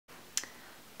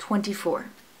24.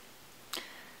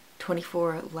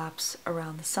 24 laps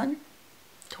around the sun.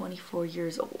 24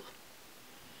 years old.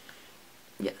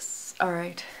 Yes.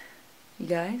 Alright. You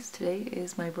guys, today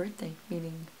is my birthday,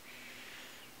 meaning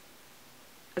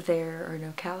there are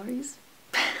no calories.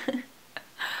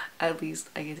 At least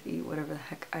I get to eat whatever the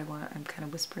heck I want. I'm kind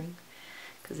of whispering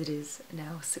because it is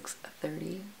now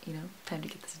 6:30, you know, time to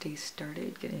get this day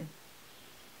started,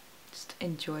 just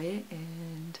enjoy it.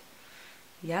 And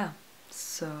yeah,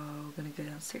 so I'm gonna go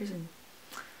downstairs and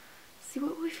see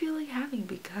what we feel like having,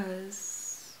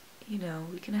 because, you know,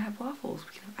 we can have waffles,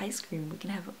 we can have ice cream, we can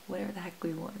have whatever the heck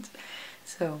we want.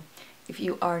 So if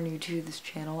you are new to this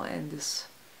channel and this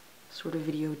sort of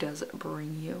video does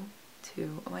bring you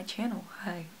to my channel,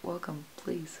 hi, welcome,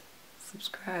 please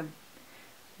subscribe.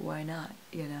 Why not,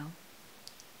 you know?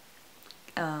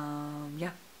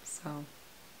 Yeah, so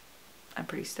I'm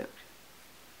pretty stoked.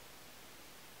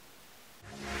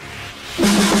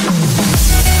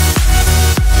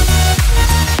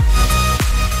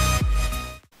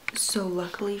 So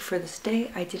luckily for this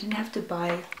day, I didn't have to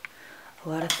buy a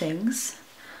lot of things.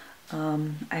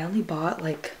 I only bought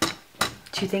like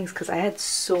 2 things because I had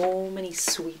so many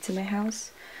sweets in my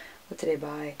house. What did I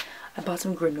buy? I bought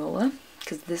some granola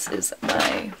because this is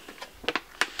one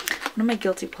of my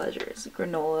guilty pleasures,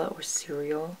 granola or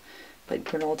cereal. But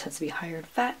granola tends to be higher in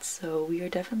fat, so we are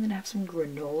definitely gonna have some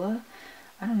granola.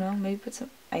 I don't know, maybe put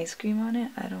some ice cream on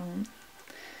it.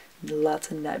 Lots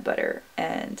of nut butter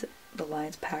and the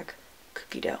Lions Pack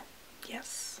cookie dough.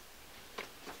 Yes.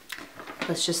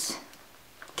 Let's just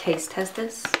taste test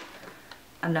this.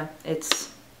 I don't know,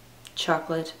 it's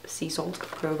chocolate sea salt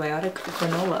probiotic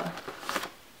granola.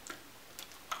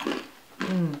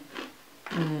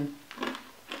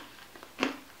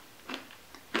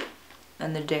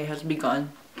 And the day has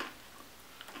begun.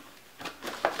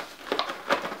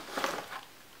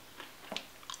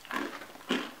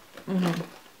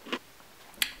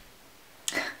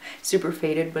 Super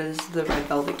faded, but this is the red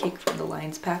velvet cake from the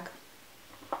Lions Pack.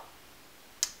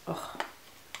 Oh,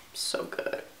 so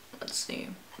good. Let's see.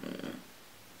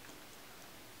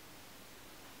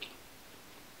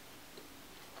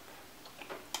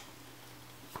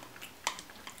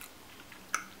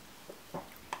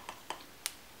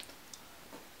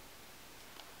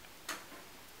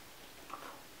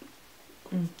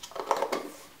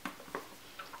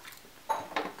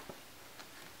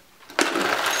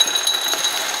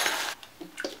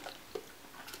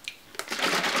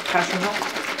 Cashew milk.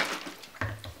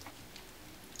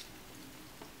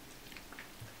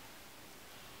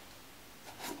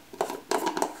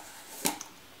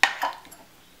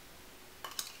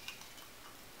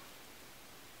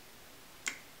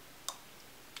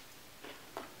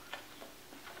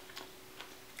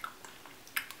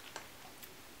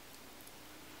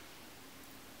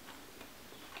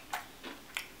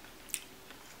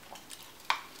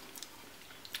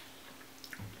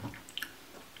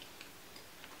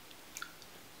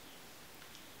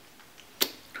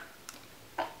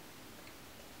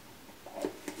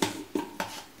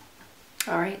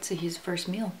 Alright, so here's the first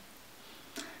meal.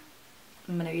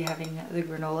 I'm gonna be having the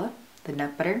granola, the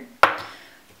nut butter,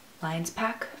 Lions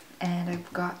Pack, and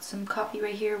I've got some coffee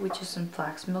right here, which is some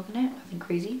flax milk in it, nothing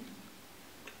crazy.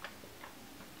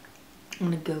 I'm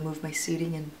gonna go move my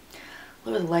seating and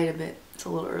lower the light a bit, it's a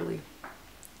little early.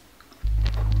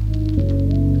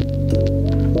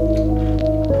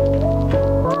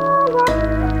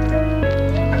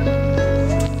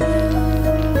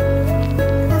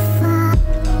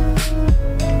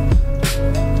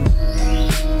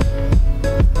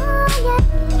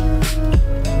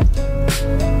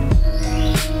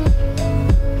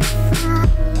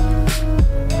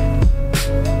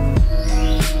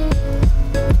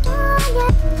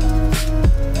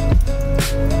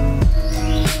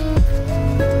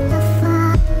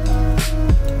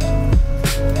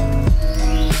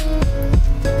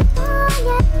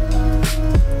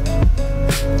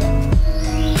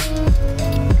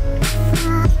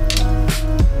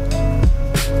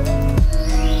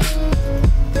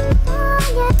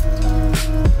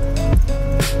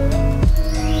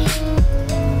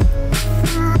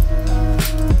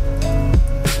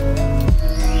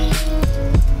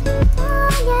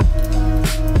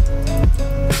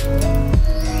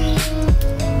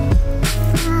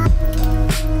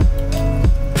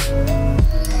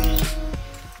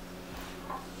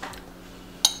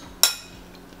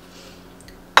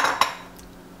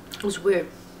 It was weird.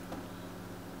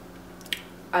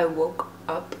 I woke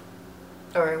up,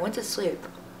 or I went to sleep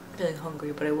feeling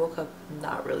hungry, but I woke up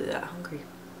not really that hungry.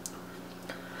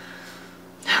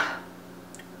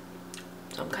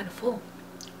 So I'm kind of full.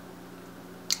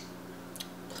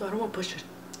 So I don't want to push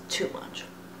too much,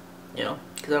 you know,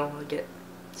 because I don't want to get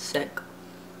sick.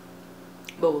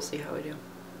 But we'll see how I do.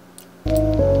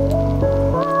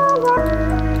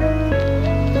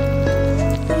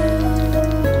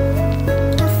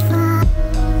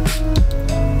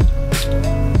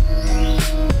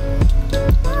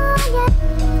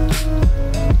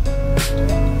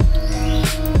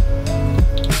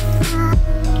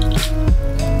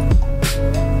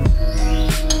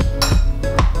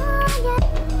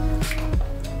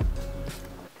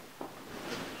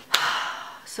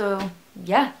 So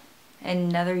yeah,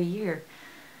 another year.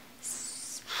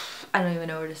 I don't even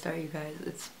know where to start, you guys.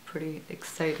 It's pretty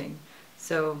exciting.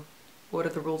 So what are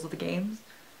the rules of the games?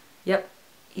 Yep,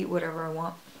 eat whatever I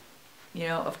want. You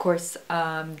know, of course,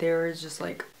 there is just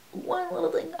like one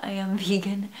little thing. I am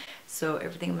vegan, so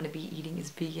everything I'm gonna be eating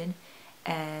is vegan,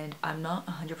 and I'm not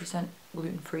 100%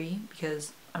 gluten-free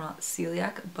because I'm not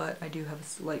celiac, but I do have a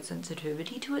slight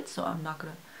sensitivity to it, so I'm not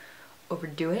gonna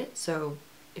overdo it. So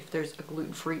if there's a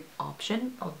gluten-free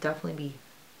option, I'll definitely be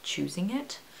choosing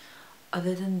it.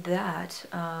 Other than that,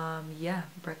 yeah,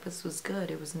 breakfast was good.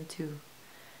 It wasn't too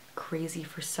crazy.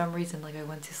 For some reason, like, I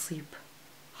went to sleep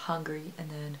hungry and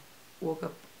then woke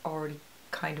up already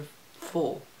kind of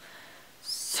full.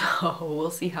 So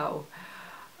we'll see how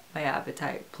my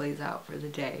appetite plays out for the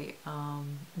day.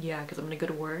 Yeah, because I'm gonna go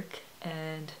to work,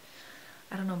 and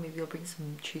I don't know, maybe I'll bring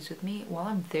some cheese with me. While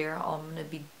I'm there, all I'm gonna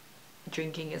be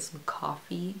drinking is some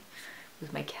coffee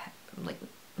with my like,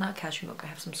 not cashew milk, I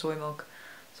have some soy milk,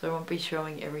 so I won't be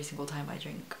showing every single time I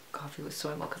drink coffee with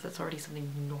soy milk because that's already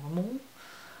something normal.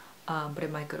 But I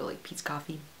might go to like Pete's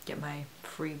Coffee, get my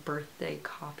free birthday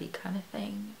coffee kind of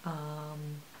thing. Other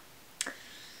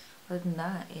than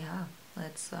that, yeah,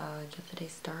 let's get the day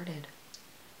started.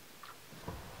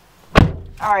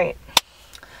 Alright,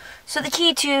 so the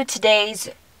key to today's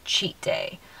cheat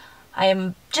day. I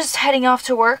am just heading off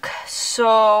to work,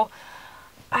 so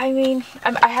I mean,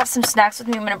 I have some snacks with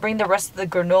me. I'm going to bring the rest of the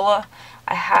granola.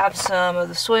 I have some of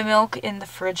the soy milk in the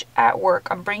fridge at work.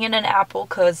 I'm bringing an apple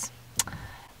because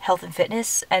health and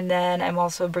fitness, and then I'm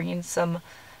also bringing some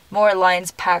more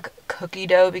Lions Pack cookie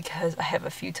dough because I have a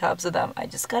few tubs of them. I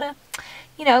just gotta,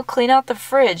 you know, clean out the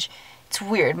fridge. It's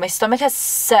weird. My stomach has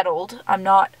settled. I'm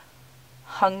not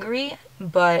hungry,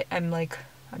 but I'm like,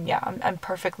 I'm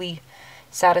perfectly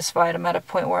satisfied. I'm at a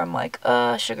point where I'm like,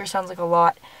 sugar sounds like a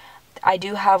lot. I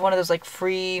do have one of those like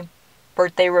free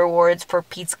birthday rewards for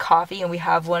Pete's Coffee, and we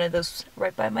have one of those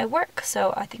right by my work,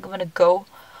 so I think I'm gonna go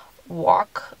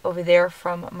walk over there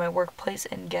from my workplace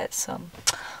and get some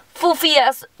foofy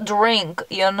ass drink,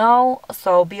 you know,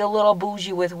 so be a little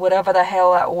bougie with whatever the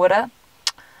hell I order.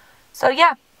 So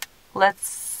yeah,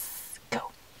 let's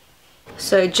go.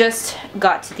 So I just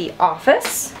got to the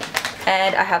office,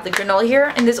 and I have the granola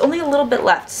here, and there's only a little bit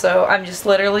left, so I'm just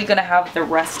literally gonna have the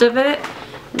rest of it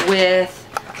with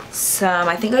some,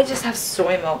 I think I just have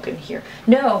soy milk in here.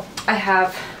 No, I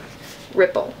have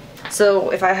Ripple. So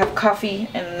if I have coffee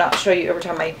and not show you every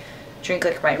time I drink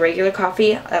like my regular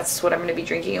coffee, that's what I'm gonna be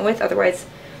drinking it with. Otherwise,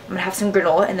 I'm gonna have some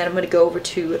granola, and then I'm gonna go over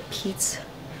to Pete's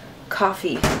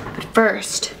Coffee. But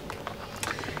first,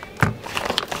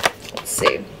 let's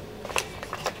see.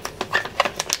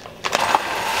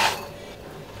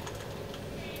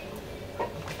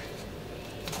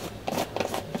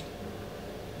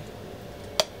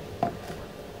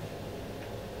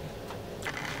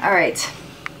 Alright,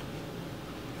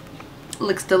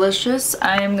 looks delicious.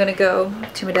 I am gonna go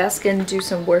to my desk and do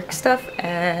some work stuff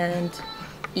and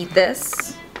eat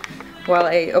this while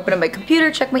I open up my computer,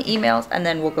 check my emails, and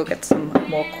then we'll go get some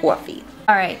more coffee.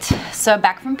 Alright, so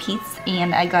back from Pete's,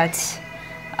 and I got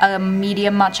a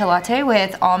medium matcha latte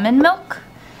with almond milk.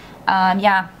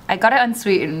 Yeah, I got it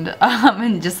unsweetened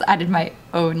and just added my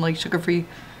own like sugar-free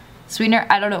sweetener.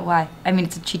 I don't know why. I mean,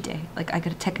 it's a cheat day. Like, I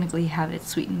could technically have it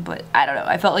sweetened, but I don't know.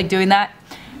 I felt like doing that.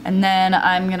 And then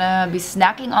I'm gonna be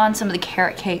snacking on some of the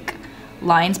carrot cake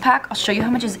Lions Pack. I'll show you how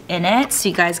much is in it so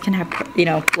you guys can have, you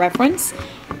know, reference.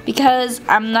 Because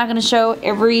I'm not gonna show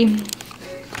every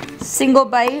single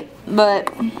bite,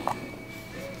 but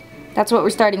that's what we're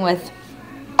starting with.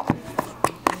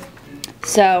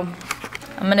 So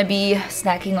I'm gonna be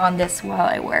snacking on this while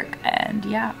I work. And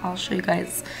yeah, I'll show you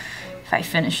guys if I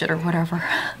finish it or whatever.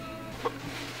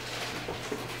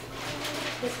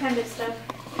 This kind of stuff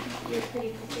you're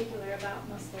pretty particular about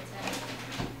most of the time.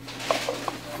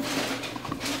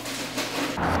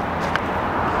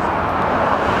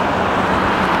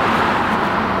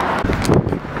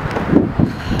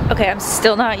 Okay, I'm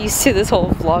still not used to this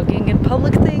whole vlogging in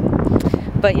public thing,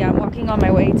 but yeah, I'm walking on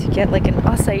my way to get like an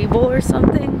acai bowl or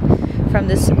something from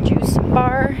this juice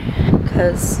bar,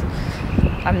 because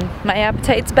my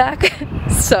appetite's back.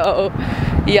 So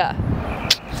yeah,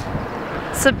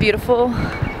 it's a beautiful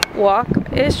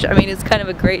walk-ish. I mean, it's kind of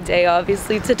a great day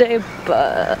obviously today,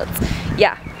 but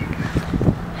yeah,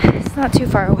 it's not too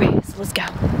far away, so let's go.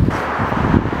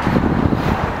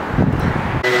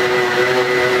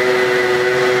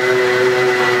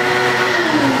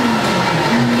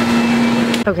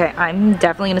 Okay, I'm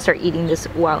definitely gonna start eating this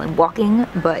while I'm walking,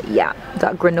 but yeah,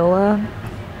 got granola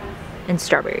and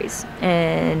strawberries,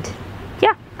 and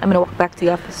yeah, I'm gonna walk back to the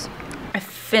office. I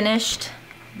finished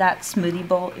that smoothie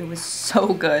bowl. It was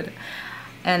so good.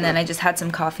 And then I just had some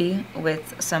coffee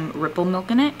with some Ripple milk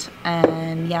in it,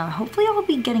 and yeah, hopefully I'll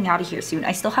be getting out of here soon.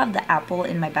 I still have the apple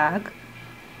in my bag,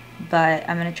 but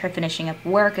I'm gonna try finishing up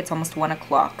work. It's almost 1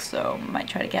 o'clock, so I might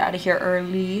try to get out of here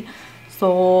early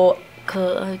so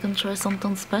I can try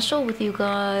something special with you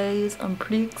guys. I'm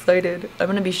pretty excited. I'm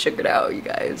gonna be sugared out, you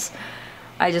guys.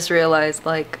 I just realized,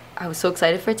 like, I was so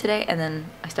excited for today, and then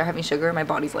I start having sugar and my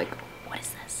body's like, what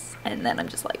is this? And then I'm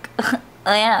just like, oh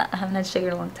yeah, I haven't had sugar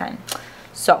in a long time.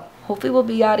 So hopefully we'll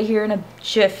be out of here in a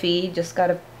jiffy. Just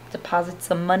gotta deposit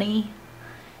some money,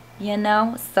 you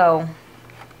know? So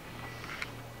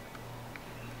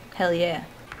hell yeah.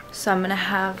 So I'm gonna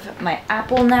have my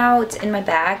apple now. It's in my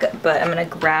bag, but I'm gonna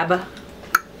grab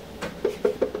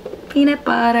peanut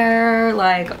butter.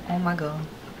 Like, oh my god.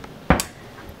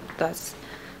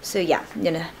 So yeah, I'm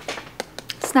gonna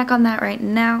snack on that right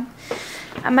now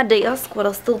at my desk while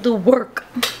I'll still do work.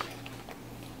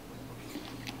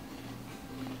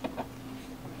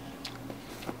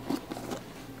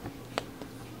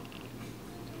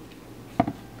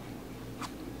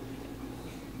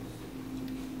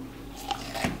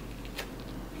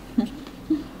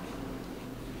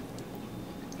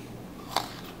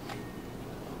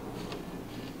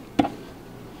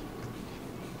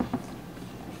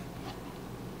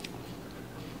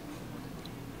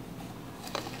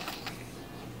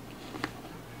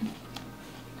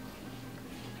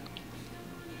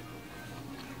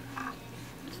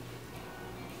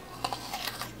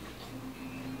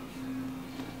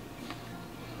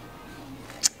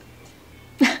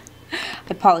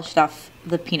 I polished off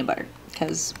the peanut butter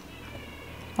because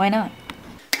why not?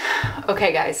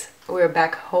 Okay guys, we're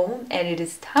back home and it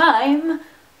is time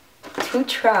to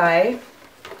try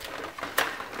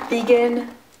vegan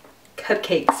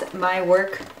cupcakes. My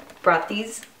work brought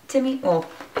these to me. Well,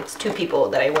 it's 2 people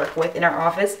that I work with in our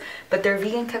office, but they're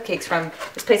vegan cupcakes from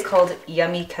this place called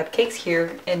Yummy Cupcakes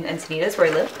here in Encinitas where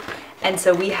I live. And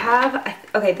so we have,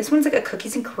 okay, this one's like a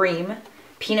cookies and cream,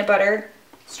 peanut butter,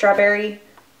 strawberry.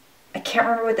 I can't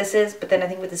remember what this is, but then I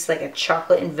think with this like a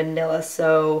chocolate and vanilla,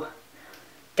 so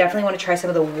definitely want to try some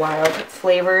of the wild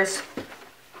flavors.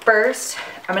 First,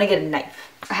 I'm gonna get a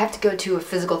knife. I have to go to a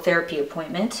physical therapy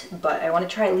appointment, but I want to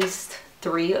try at least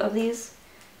 3 of these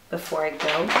before I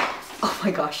go. Oh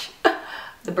my gosh,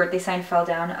 the birthday sign fell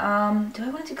down. Do I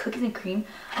want to do cookies and cream?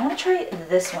 I want to try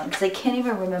this one because I can't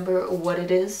even remember what it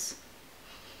is.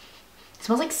 It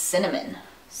smells like cinnamon.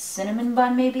 Cinnamon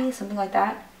bun maybe, something like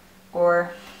that.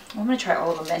 Or I'm gonna try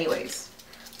all of them anyways.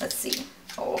 Let's see.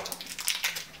 Oh.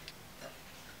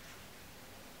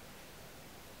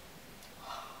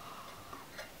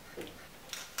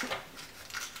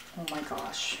 Oh my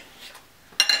gosh.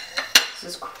 This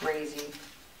is crazy.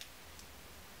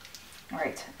 All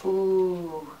right.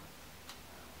 Ooh.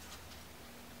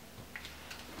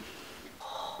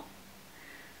 Oh.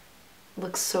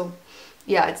 Looks so,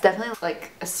 yeah, it's definitely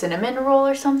like a cinnamon roll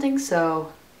or something,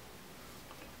 so.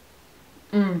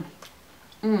 Mm.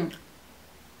 Mm-hmm.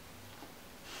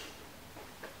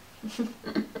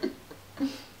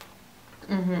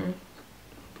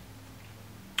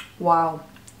 Wow.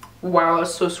 Wow,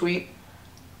 that's so sweet.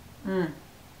 Mm.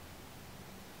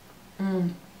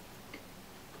 Mm.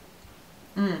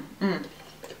 Mm. Mm.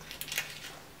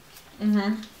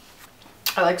 Mm-hmm.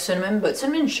 I like cinnamon, but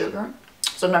cinnamon and sugar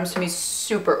sometimes to me is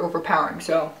super overpowering,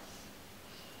 so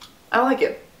I like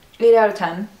it. 8 out of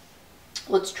 10.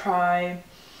 Let's try,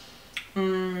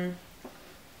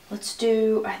 let's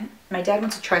do, my dad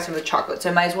wants to try some of the chocolate, so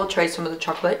I might as well try some of the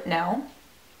chocolate now.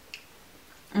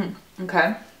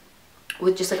 Okay.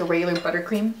 With just like a regular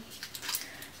buttercream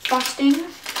frosting.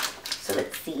 So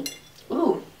let's see.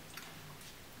 Ooh.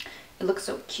 It looks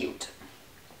so cute.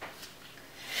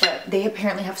 But they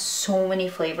apparently have so many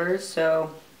flavors,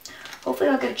 so hopefully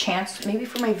I'll get a chance. Maybe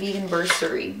for my vegan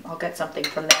versary, I'll get something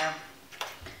from there.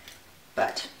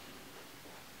 But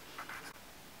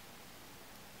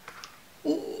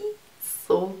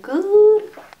so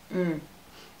good.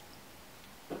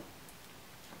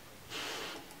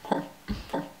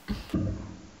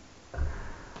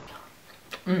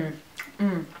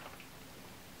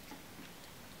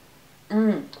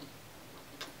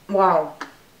 Wow.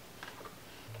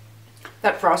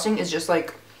 That frosting is just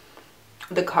like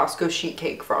the Costco sheet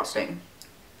cake frosting.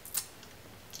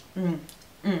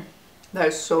 That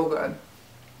is so good.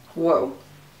 Whoa.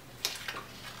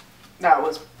 That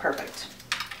was perfect.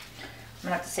 I'm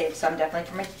gonna have to save some definitely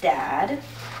for my dad.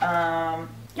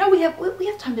 No, we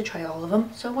have time to try all of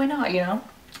them, so why not, you know?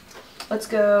 Let's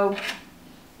go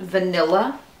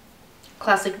vanilla.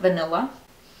 Classic vanilla.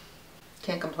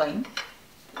 Can't complain.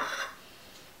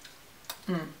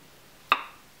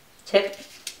 Tip.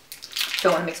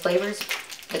 Don't want to mix flavors.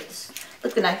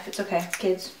 Lick the knife, it's okay,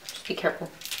 kids. Just be careful.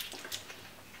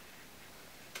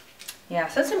 Yeah,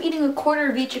 since I'm eating a quarter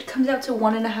of each, it comes out to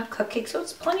 1.5 cupcakes, so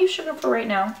it's plenty of sugar for right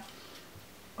now.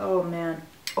 Oh man.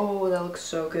 Oh, that looks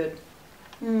so good.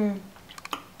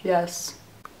 Yes.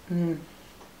 The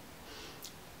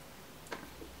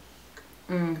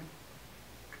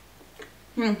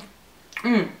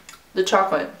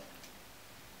chocolate.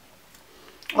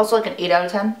 Also like an 8 out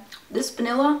of 10. This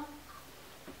vanilla,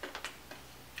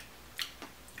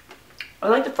 I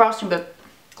like the frosting, but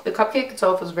the cupcake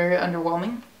itself is very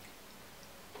underwhelming.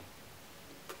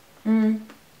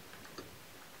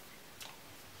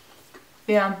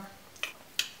 Yeah.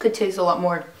 Could taste a lot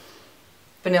more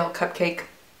vanilla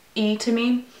cupcake-y to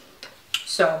me.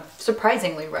 So,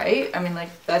 surprisingly, right? I mean, like,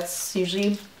 that's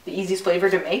usually the easiest flavor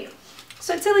to make.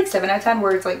 So I'd say like 7 out of 10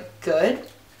 where it's like good.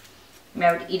 I mean,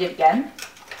 I would eat it again.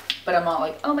 But I'm not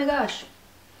like, oh my gosh.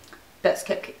 Best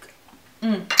cupcake.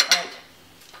 Alright.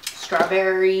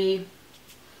 Strawberry.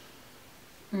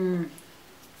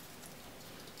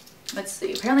 Let's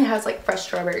see. Apparently it has like fresh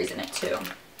strawberries in it too.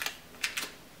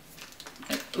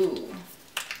 Ooh.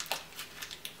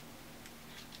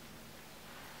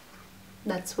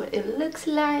 That's what it looks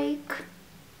like.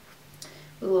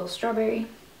 A little strawberry.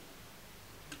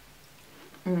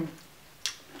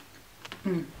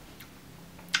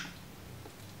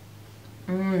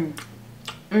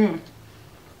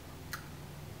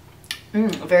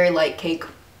 Very light cake.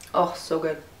 Oh, so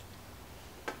good.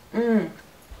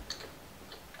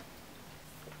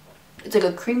 It's like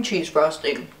a cream cheese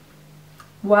frosting.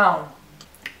 Wow.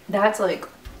 That's like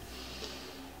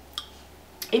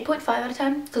 8.5 out of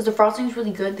 10 because the frosting is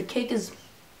really good. The cake is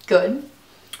good,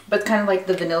 but it's kind of like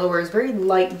the vanilla where it's very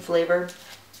light in flavor.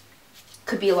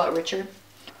 Could be a lot richer.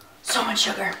 So much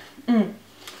sugar.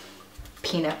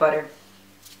 Peanut butter.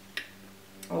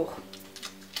 Oh.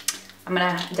 I'm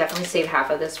gonna definitely save half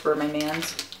of this for my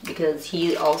man's because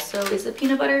he also is a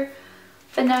peanut butter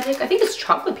fanatic. I think it's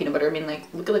chocolate peanut butter. I mean, like,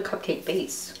 look at the cupcake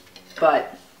base.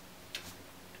 But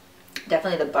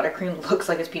definitely the buttercream looks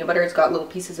like it's peanut butter. It's got little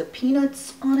pieces of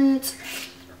peanuts on it.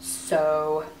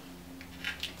 So,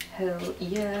 hell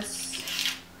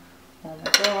yes. Oh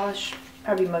my gosh.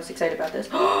 Probably most excited about this.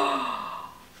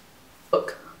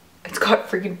 Look, it's got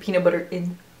freaking peanut butter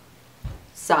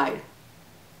inside.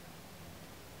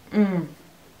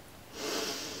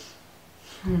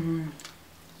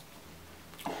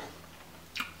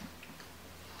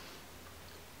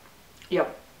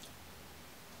 Yep.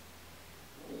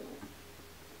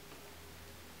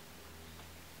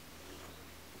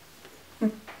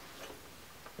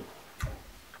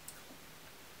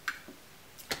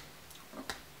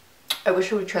 I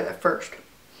wish I would try that first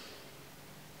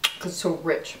because it's so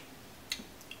rich.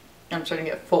 I'm starting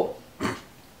to get full.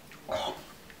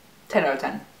 10 out of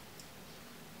 10.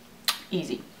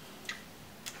 Easy.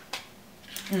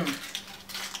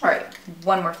 Alright,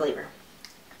 one more flavor.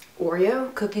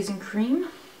 Oreo, cookies and cream.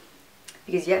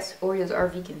 Because yes, Oreos are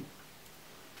vegan.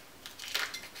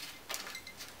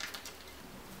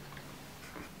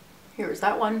 Here's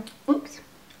that one. Oops.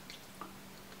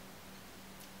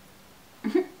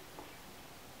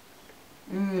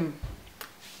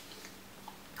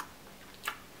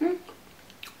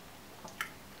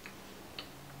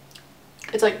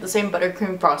 It's like the same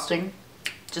buttercream frosting,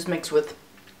 just mixed with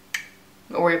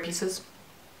Oreo pieces.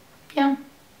 Yeah.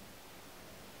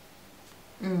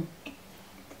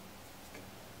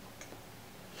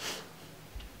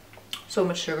 So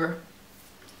much sugar.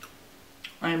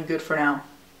 I am good for now.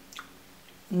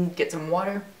 Get some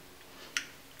water.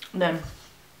 Then,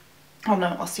 I don't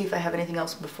know, I'll see if I have anything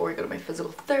else before I go to my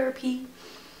physical therapy.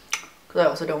 Because I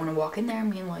also don't want to walk in there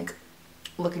being like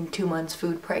looking 2 months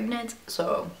food pregnant.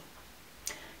 So,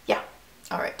 yeah.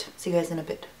 Alright, see you guys in a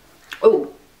bit.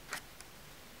 Oh,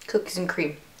 cookies and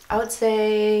cream. I would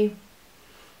say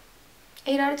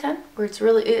 8 out of 10, where it's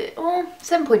really,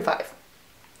 7.5.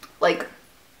 Like,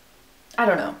 I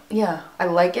don't know. Yeah, I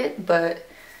like it, but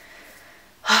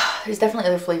there's definitely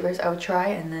other flavors I would try,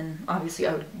 and then obviously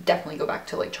I would definitely go back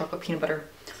to like chocolate peanut butter.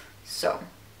 So,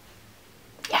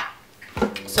 yeah.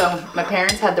 So my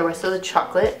parents had the rest of the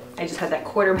chocolate. I just had that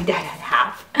quarter. My dad had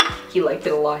half. He liked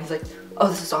it a lot. He's like, oh,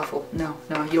 this is awful. No,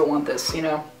 no, you don't want this, you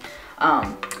know?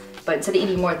 But instead of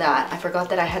eating more of that, I forgot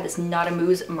that I had this Not a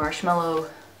Mousse marshmallow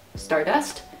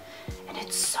Stardust. And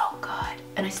it's so good.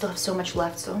 And I still have so much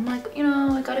left. So I'm like, you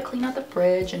know, I gotta clean out the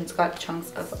fridge, and it's got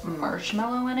chunks of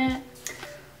marshmallow in it.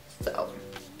 So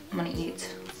I'm gonna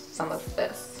eat some of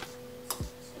this.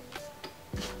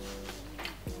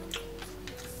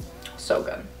 So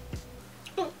good.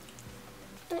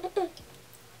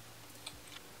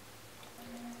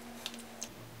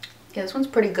 Yeah, this one's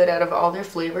pretty good out of all their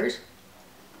flavors.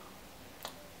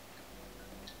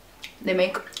 They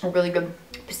make a really good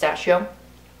pistachio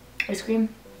ice cream,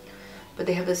 but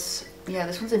they have this, yeah,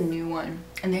 this one's a new one,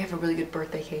 and they have a really good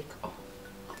birthday cake. Oh.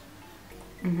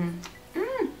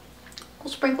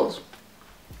 Little sprinkles.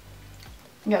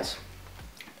 Yes.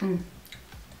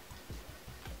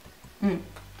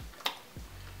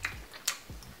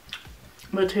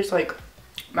 But it tastes like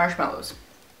marshmallows.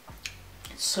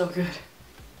 It's so good.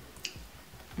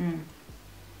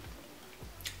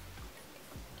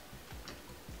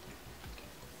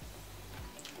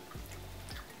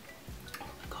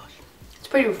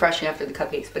 Pretty refreshing after the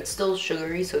cupcakes, but still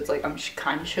sugary, so it's like I'm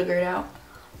kind of sugared out.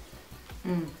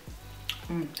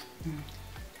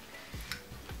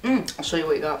 I'll show you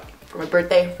what we got for my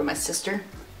birthday for my sister.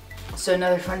 So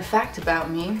another fun fact about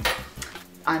me,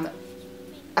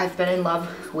 I've been in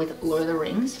love with Lord of the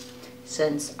Rings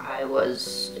since I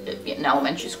was in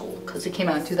elementary school, because it came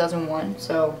out in 2001,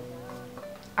 so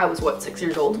I was what, 6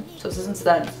 years old? So since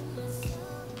then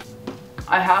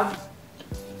I have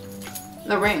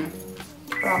the ring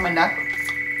around my neck.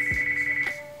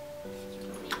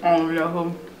 I don't know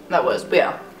who that was, but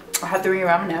yeah, I have the ring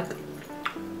around my neck.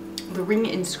 The ring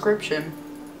inscription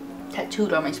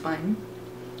tattooed on my spine.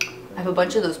 I have a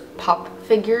bunch of those pop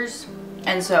figures,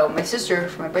 and so my sister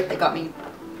for my birthday got me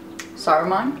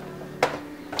Saruman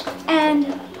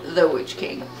and the Witch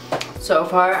King. So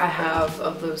far I have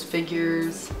of those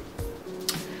figures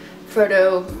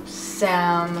Frodo,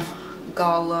 Sam,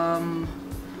 Gollum,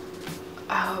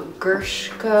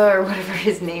 Gershka, or whatever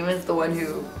his name is, the one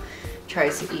who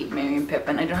tries to eat Merry and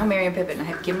Pippin. I don't have Merry and Pippin. I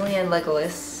have Gimli and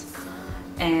Legolas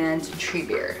and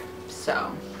Treebeard.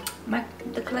 So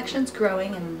the collection's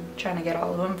growing, and I'm trying to get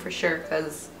all of them for sure,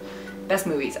 because best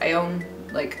movies. I own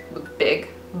like the big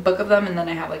book of them, and then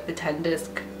I have like the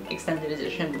 10-disc extended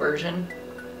edition version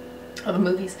of the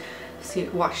movies.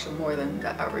 Watch them more than the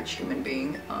average human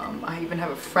being. I even have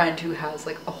a friend who has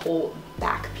like a whole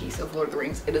back piece of Lord of the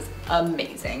Rings. It is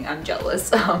amazing. I'm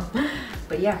jealous.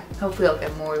 But yeah, hopefully I'll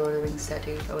get more Lord of the Rings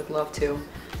tattoos. I would love to.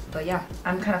 But yeah,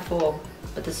 I'm kind of full,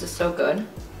 but this is so good.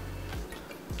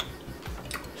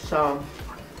 So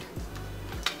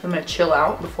I'm gonna chill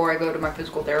out before I go to my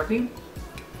physical therapy,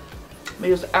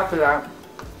 because after that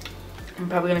I'm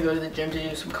probably gonna go to the gym to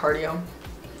do some cardio,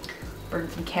 burn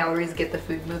some calories, get the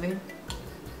food moving.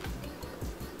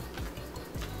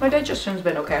 My digestion's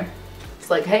been okay. It's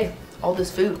like, hey, all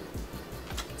this food,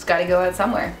 it's gotta go out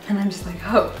somewhere. And I'm just like,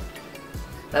 oh,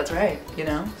 that's right, you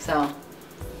know? So,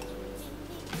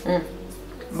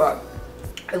 but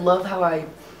I love how I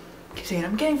keep saying,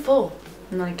 I'm getting full,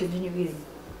 and then I continue eating.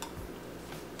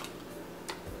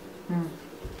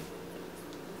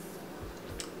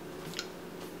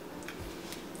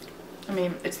 I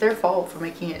mean, it's their fault for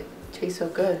making it taste so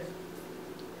good,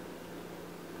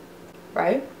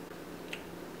 right?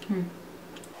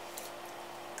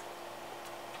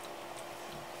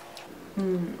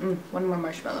 One more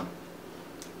marshmallow.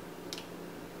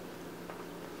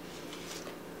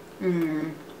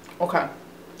 Okay.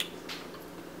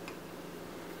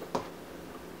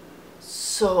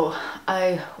 So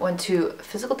I went to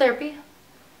physical therapy,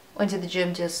 went to the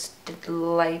gym, just did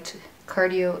light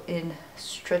cardio in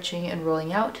stretching and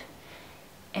rolling out,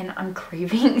 and I'm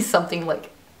craving something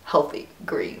like healthy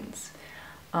greens.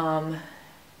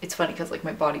 It's funny because like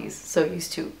my body is so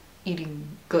used to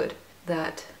eating good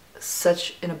that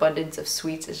such an abundance of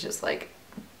sweets is just like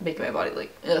making my body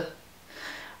like ugh.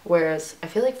 Whereas I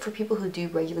feel like for people who do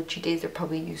regular cheat days, they're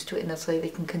probably used to it, and that's why they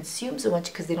can consume so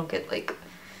much, because they don't get like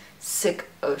sick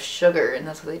of sugar, and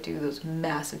that's why they do those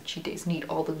massive cheat days and eat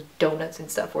all those donuts and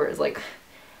stuff. Whereas like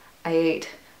I ate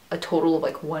a total of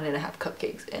like 1.5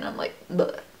 cupcakes and I'm like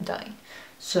bleh, dying.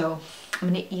 So I'm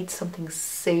gonna eat something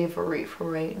savory for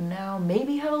right now.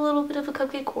 Maybe have a little bit of a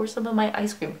cupcake or some of my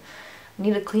ice cream. I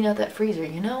need to clean out that freezer,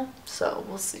 you know? So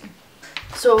we'll see.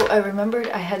 So I remembered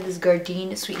I had this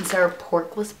Gardein sweet and sour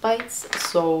porkless bites.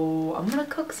 So I'm gonna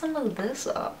cook some of this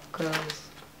up, because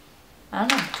I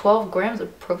don't know, 12 grams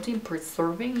of protein per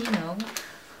serving, you know.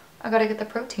 I gotta get the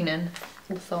protein in.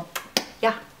 So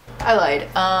yeah, I lied.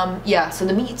 Yeah, so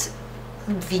the meat,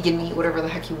 vegan meat, whatever the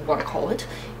heck you want to call it,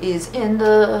 is in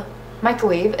the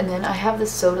microwave, and then I have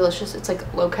this so delicious. It's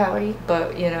like low calorie,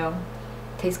 but you know,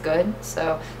 tastes good.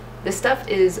 So this stuff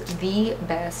is the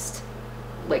best,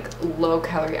 like low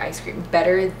calorie ice cream,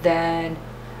 better than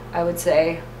I would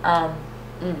say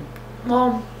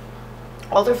well,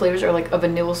 all their flavors are like a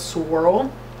vanilla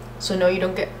swirl, so no, you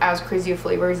don't get as crazy of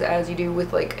flavors as you do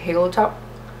with like Halo Top,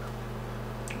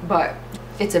 but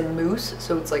it's a mousse,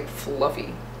 so it's like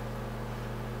fluffy.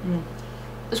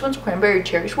 This one's cranberry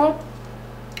cherry swirl.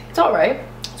 It's all right,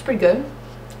 it's pretty good.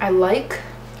 I like,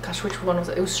 gosh, which one was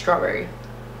it? It was strawberry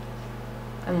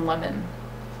and lemon.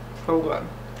 So good.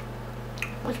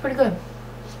 It's pretty good.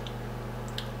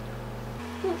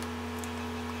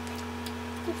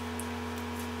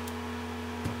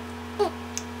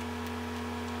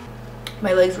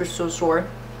 My legs were so sore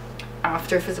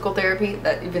after physical therapy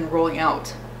that even rolling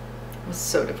out was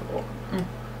so difficult.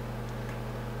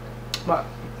 But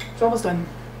it's almost done.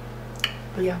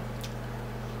 But yeah.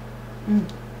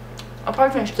 I'll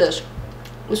probably finish this.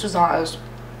 This was not as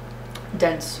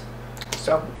dense.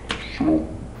 So.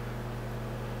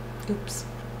 Oops.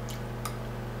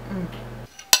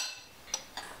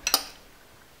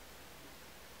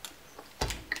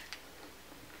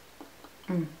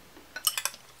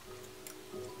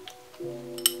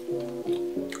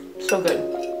 So good.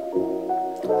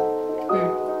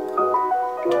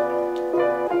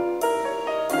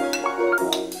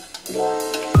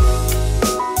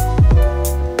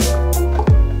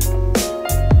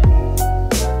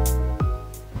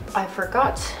 I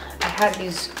forgot I had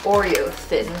these Oreo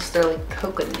thins. They're like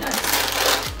coconut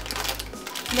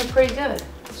nuts. They're pretty good.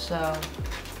 So.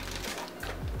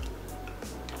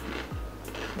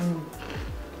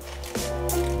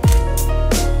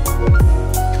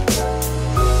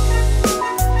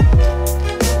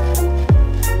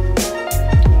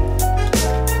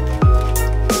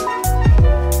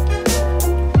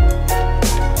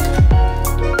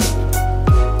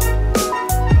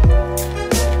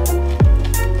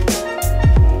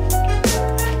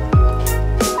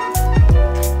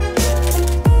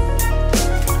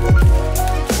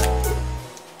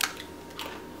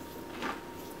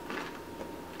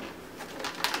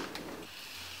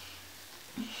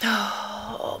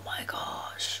 Oh my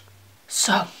gosh.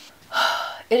 So,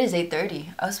 it is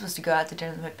 8:30. I was supposed to go out to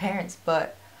dinner with my parents,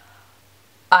 but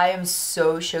I am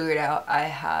so sugared out. I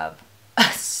have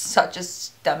such a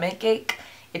stomach ache.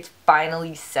 It's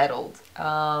finally settled.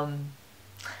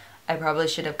 I probably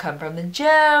should have come from the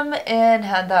gym and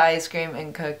had the ice cream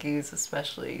and cookies,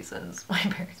 especially since my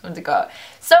parents went to go out.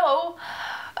 So,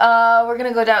 we're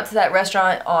gonna go down to that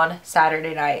restaurant on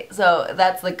Saturday night. So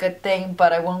that's the good thing,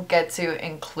 but I won't get to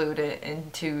include it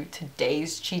into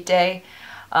today's cheat day.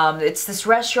 It's this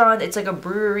restaurant, it's like a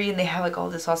brewery, and they have like all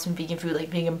this awesome vegan food, like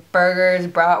vegan burgers,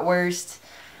 bratwurst,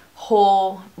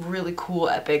 whole really cool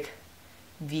epic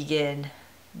vegan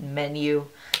menu.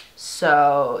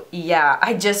 So yeah,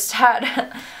 I just had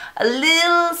a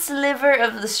little sliver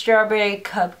of the strawberry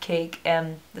cupcake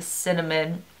and the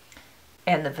cinnamon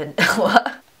and the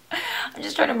vanilla. I'm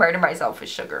just trying to murder myself with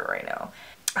sugar right now.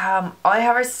 All I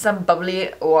have is some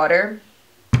bubbly water.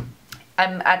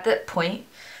 I'm at the point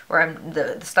where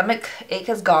the stomach ache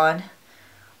has gone.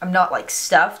 I'm not like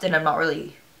stuffed and I'm not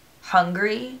really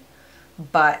hungry,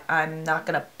 but I'm not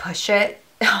gonna push it,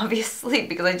 obviously,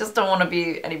 because I just don't want to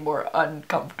be any more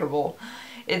uncomfortable.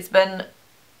 It's been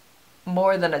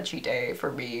more than a cheat day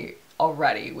for me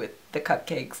already with the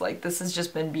cupcakes. Like, this has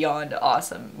just been beyond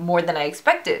awesome, more than I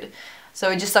expected. So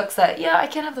it just sucks that, yeah, I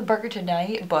can't have the burger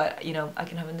tonight, but, you know, I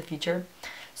can have it in the future.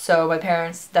 So my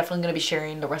parents, definitely going to be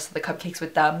sharing the rest of the cupcakes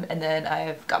with them. And then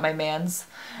I've got my mans,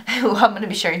 who I'm going to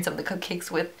be sharing some of the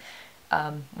cupcakes with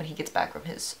when he gets back from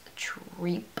his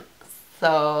trip.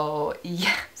 So,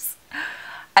 yes.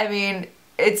 I mean,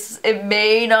 it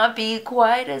may not be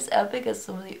quite as epic as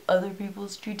some of the other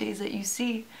people's treat days that you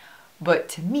see. But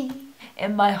to me,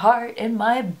 in my heart, in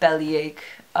my bellyache,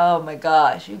 oh my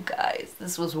gosh, you guys,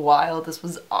 this was wild, this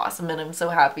was awesome, and I'm so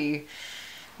happy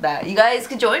that you guys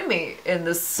could join me in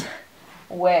this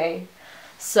way.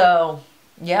 So,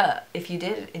 yeah, if you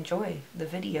did enjoy the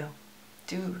video,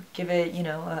 do give it, you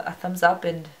know, a thumbs up,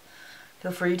 and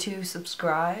feel free to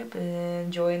subscribe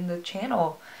and join the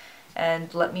channel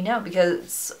and let me know,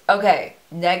 because, okay,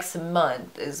 next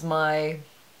month is my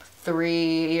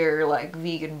 3-year like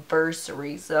vegan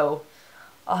versary, so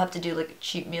I'll have to do like a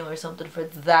cheat meal or something for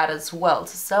that as well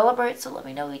to celebrate. So let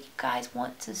me know what you guys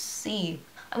want to see.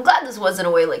 I'm glad this was in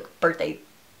a way like birthday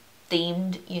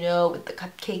themed, you know, with the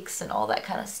cupcakes and all that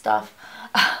kind of stuff.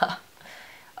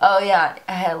 Oh yeah,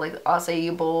 I had like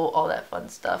acai bowl, all that fun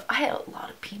stuff. I had a lot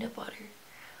of peanut butter.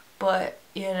 But,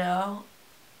 you know,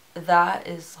 that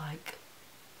is like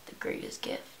the greatest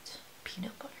gift.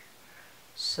 Peanut butter.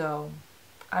 So,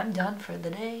 I'm done for the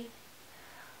day.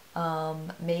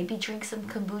 Maybe drink some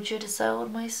kombucha to settle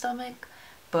my stomach.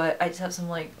 But I just have some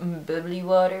like bubbly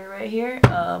water right here.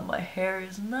 My hair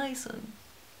is nice and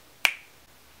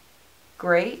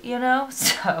great, you know?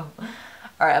 So,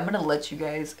 alright, I'm gonna let you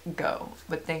guys go.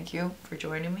 But thank you for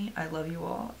joining me. I love you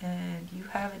all. And you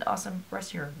have an awesome rest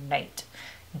of your night,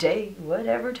 day,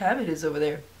 whatever time it is over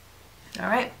there.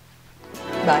 Alright,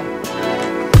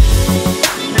 bye.